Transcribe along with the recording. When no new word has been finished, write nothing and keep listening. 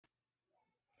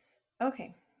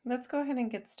Okay, let's go ahead and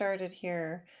get started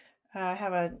here. I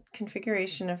have a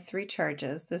configuration of three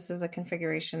charges. This is a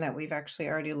configuration that we've actually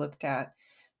already looked at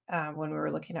when we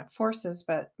were looking at forces,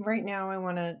 but right now I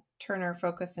want to turn our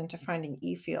focus into finding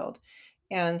E field.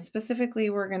 And specifically,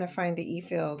 we're going to find the E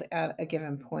field at a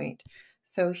given point.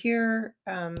 So here,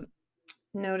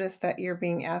 notice that you're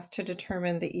being asked to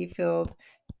determine the E field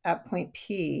at point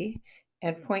P,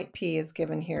 and point P is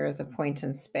given here as a point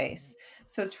in space.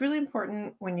 So it's really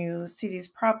important when you see these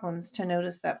problems to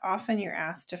notice that often you're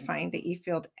asked to find the E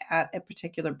field at a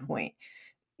particular point.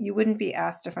 You wouldn't be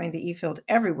asked to find the E field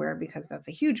everywhere because that's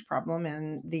a huge problem,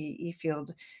 and the E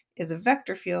field is a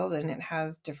vector field and it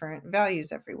has different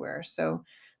values everywhere. So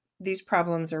these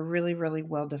problems are really, really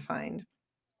well defined.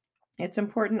 It's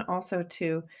important also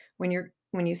to when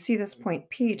you see this point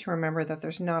P to remember that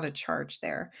there's not a charge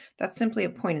there. That's simply a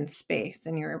point in space,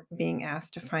 and you're being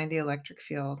asked to find the electric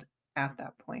field at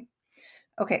that point.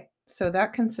 Okay, so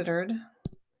that considered,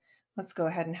 let's go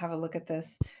ahead and have a look at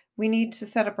this. We need to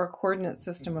set up our coordinate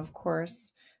system, of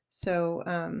course. So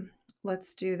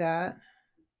let's do that.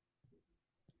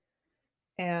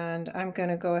 And I'm going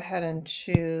to go ahead and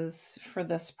choose for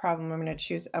this problem, I'm going to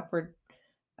choose upward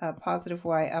positive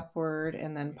y upward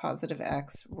and then positive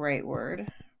x rightward,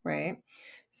 right?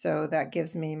 So that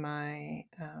gives me my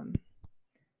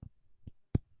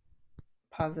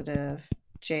positive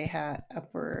j hat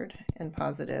upward and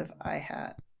positive I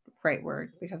hat rightward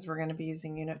because we're going to be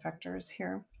using unit vectors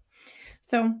here.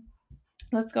 So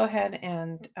let's go ahead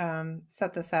and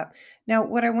set this up. Now,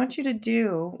 what I want you to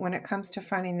do when it comes to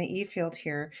finding the E field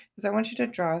here is I want you to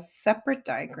draw a separate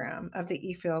diagram of the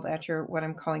E field at your, what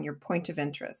I'm calling your point of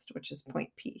interest, which is point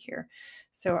P here.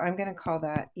 So I'm going to call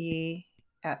that E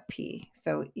at P.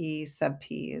 So E sub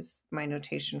P is my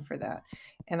notation for that.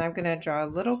 And I'm going to draw a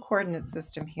little coordinate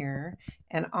system here.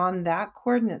 And on that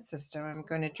coordinate system, I'm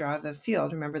going to draw the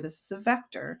field. Remember, this is a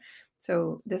vector.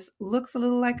 So this looks a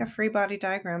little like a free body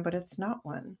diagram, but it's not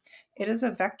one. It is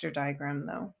a vector diagram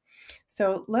though.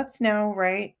 So let's now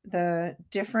write the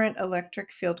different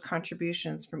electric field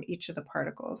contributions from each of the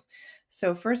particles.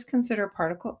 So first consider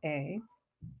particle A.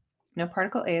 Now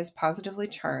particle A is positively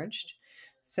charged.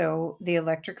 So the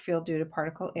electric field due to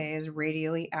particle A is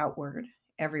radially outward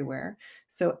everywhere.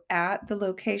 So at the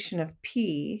location of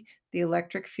P, the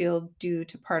electric field due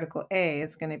to particle A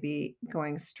is going to be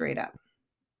going straight up.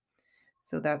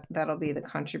 So that'll be the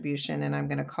contribution, and I'm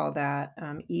going to call that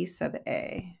E sub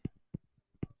A.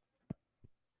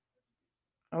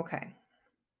 Okay.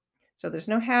 So there's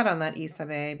no hat on that E sub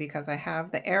A because I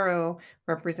have the arrow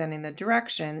representing the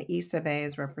direction. The E sub A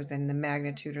is representing the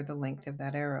magnitude or the length of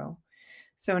that arrow.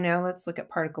 So now let's look at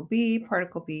particle B.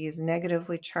 Particle B is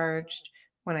negatively charged.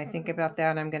 When I think about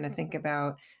that, I'm going to think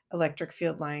about electric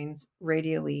field lines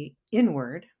radially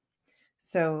inward.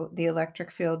 So the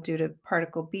electric field due to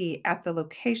particle B at the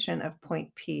location of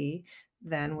point P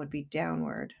then would be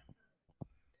downward.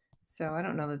 So I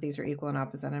don't know that these are equal and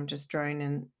opposite. I'm just drawing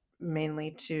in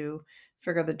mainly to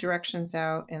figure the directions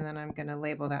out, and then I'm going to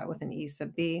label that with an E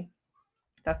sub B.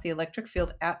 That's the electric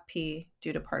field at P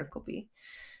due to particle B.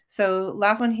 So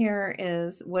last one here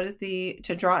is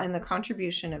to draw in the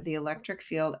contribution of the electric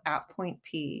field at point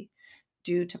P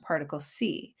due to particle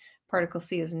C. Particle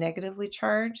C is negatively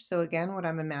charged. So again, what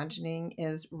I'm imagining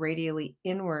is radially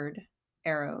inward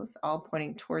arrows, all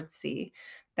pointing towards C.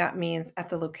 That means at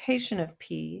the location of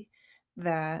P,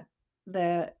 that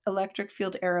the electric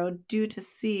field arrow due to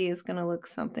C is going to look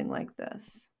something like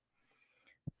this.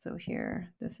 So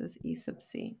here, this is E sub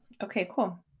C. Okay,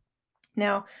 cool.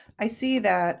 Now, I see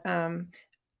that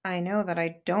I know that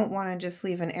I don't want to just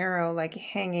leave an arrow like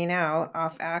hanging out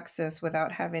off axis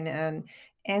without having an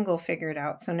angle figured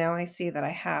out. So now I see that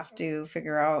I have to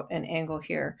figure out an angle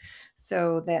here.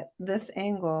 So that this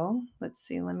angle, let's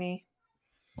see, let me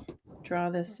draw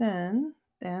this in.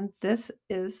 Then this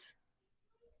is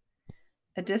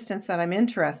a distance that I'm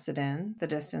interested in, the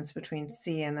distance between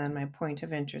C and then my point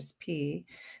of interest P.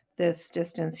 This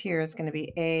distance here is going to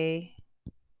be A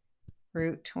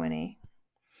root 20.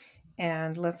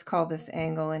 And let's call this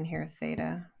angle in here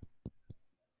theta.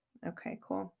 Okay,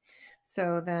 cool.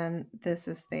 So then this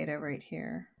is theta right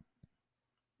here.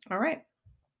 All right,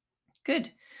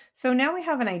 good. So now we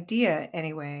have an idea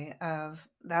anyway of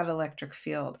that electric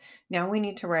field. Now we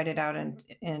need to write it out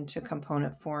into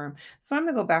component form. So I'm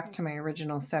going to go back to my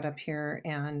original setup here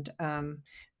and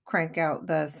crank out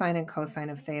the sine and cosine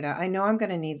of theta. I know I'm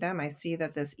going to need them. I see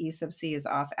that this E sub C is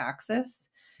off axis.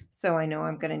 So I know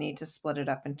I'm going to need to split it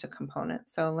up into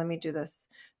components. So let me do this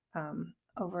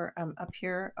over up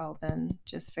here. I'll then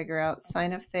just figure out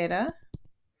sine of theta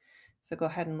So go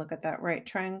ahead and look at that right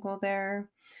triangle there.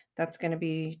 That's going to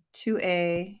be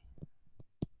 2a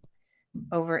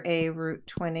over a root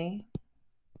 20,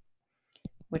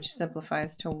 which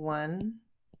simplifies to 1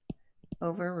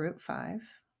 over root 5.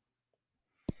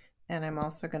 And I'm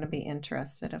also going to be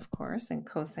interested, of course, in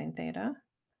cosine theta,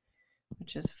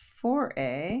 which is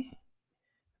 4a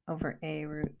over a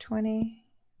root 20,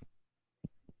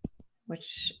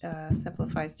 which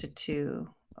simplifies to 2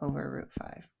 over root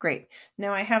 5. Great.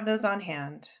 Now I have those on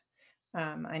hand.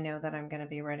 I know that I'm going to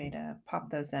be ready to pop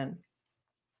those in.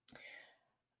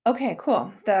 Okay,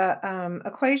 cool. The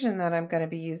equation that I'm going to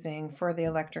be using for the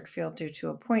electric field due to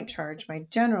a point charge, my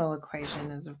general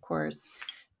equation is, of course,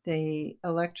 the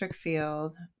electric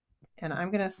field, and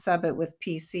I'm going to sub it with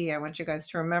PC. I want you guys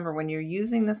to remember when you're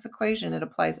using this equation, it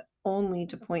applies only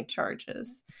to point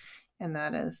charges. And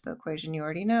that is the equation you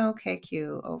already know,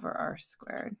 KQ over R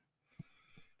squared.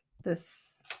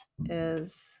 This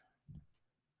is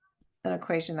an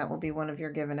equation that will be one of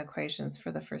your given equations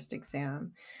for the first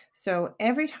exam. So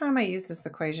every time I use this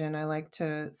equation, I like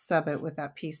to sub it with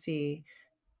that PC,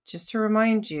 just to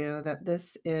remind you that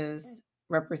this is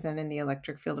representing the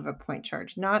electric field of a point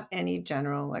charge, not any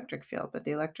general electric field, but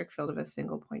the electric field of a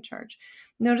single point charge.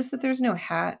 Notice that there's no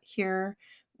hat here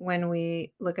when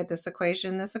we look at this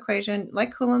equation. This equation,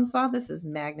 like Coulomb's law, this is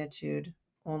magnitude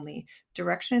only.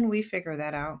 Direction, we figure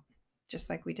that out, just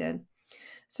like we did.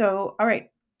 So, all right,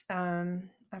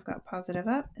 I've got positive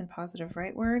up and positive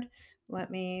rightward.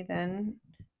 Let me then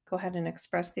go ahead and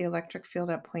express the electric field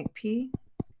at point P.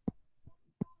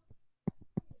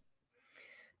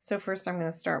 So first I'm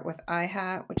going to start with I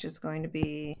hat, which is going to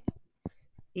be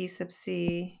E sub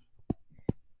c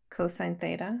cosine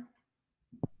theta,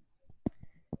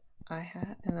 I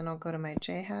hat, and then I'll go to my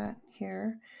j hat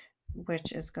here,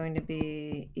 which is going to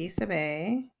be E sub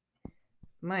a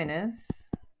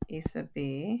minus E sub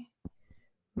b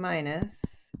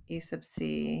minus E sub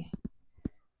c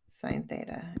sine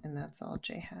theta, and that's all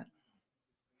j hat.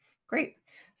 Great.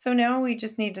 So now we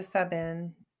just need to sub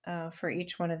in for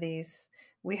each one of these.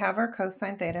 We have our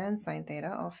cosine theta and sine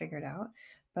theta all figured out,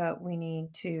 but we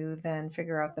need to then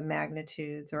figure out the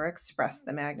magnitudes or express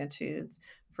the magnitudes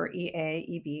for EA,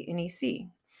 EB, and EC.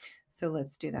 So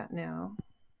let's do that now.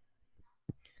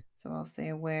 So I'll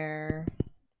say where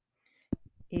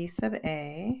E sub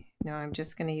A, now I'm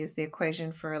just going to use the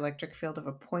equation for electric field of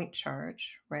a point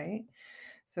charge, right?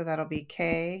 So that'll be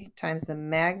K times the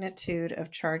magnitude of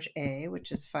charge A,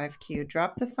 which is 5Q.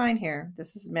 Drop the sign here.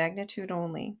 This is magnitude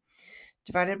only.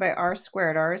 Divided by R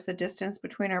squared. R is the distance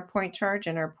between our point charge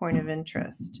and our point of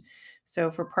interest.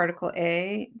 So for particle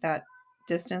A, that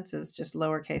distance is just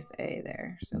lowercase a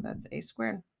there. So that's A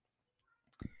squared.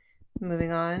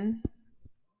 Moving on.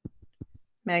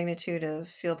 Magnitude of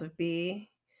field of B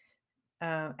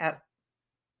at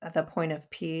the point of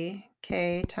P,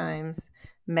 K times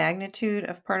magnitude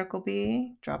of particle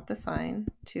B, drop the sign,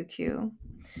 2Q,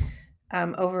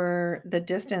 over the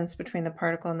distance between the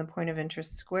particle and the point of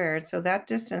interest squared. So that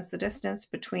distance, the distance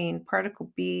between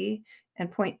particle B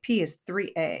and point P is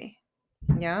 3A,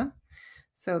 yeah?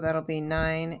 So that'll be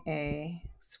 9A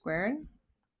squared.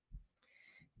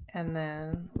 And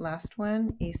then last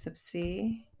one, E sub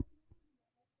C,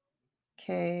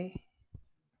 K,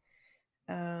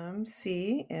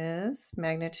 C is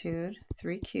magnitude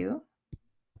 3Q.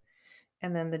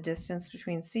 And then the distance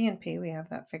between C and P, we have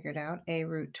that figured out, A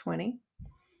root 20.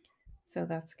 So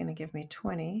that's going to give me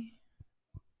 20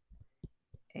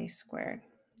 A squared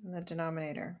in the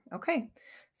denominator. Okay,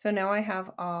 so now I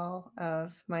have all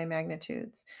of my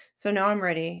magnitudes. So now I'm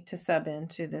ready to sub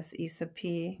into this E sub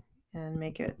P and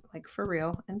make it like for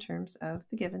real in terms of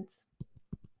the givens.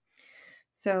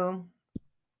 So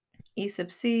E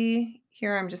sub C,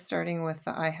 here I'm just starting with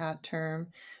the I hat term,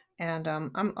 and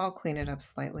I'll clean it up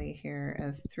slightly here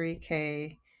as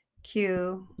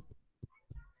 3KQ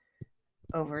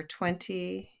over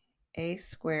 20 A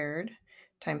squared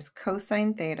times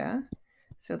cosine theta.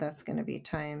 So that's going to be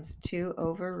times 2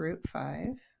 over root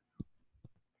 5.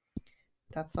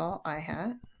 That's all I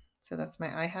hat. So that's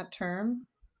my I hat term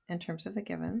in terms of the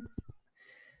givens.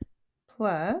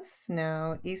 Plus,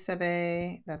 now E sub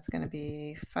A, that's going to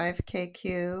be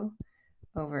 5KQ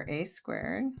over A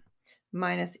squared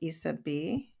minus E sub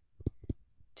B,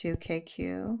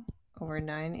 2KQ over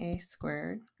 9A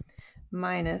squared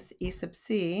minus E sub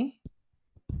C,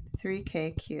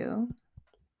 3KQ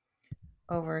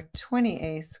over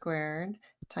 20A squared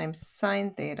times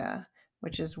sine theta,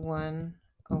 which is 1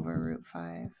 over root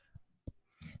 5.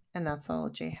 And that's all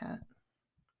j hat.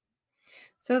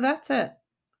 So that's it.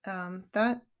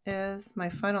 That is my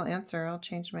final answer. I'll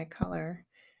change my color.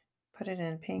 put it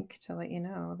in pink to let you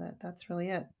know that that's really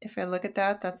it. If I look at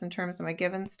that, that's in terms of my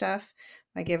given stuff.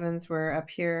 My givens were up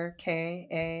here, K,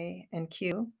 A, and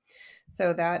Q.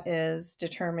 So that is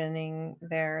determining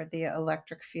there the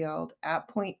electric field at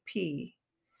point P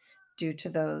due to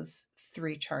those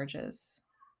three charges.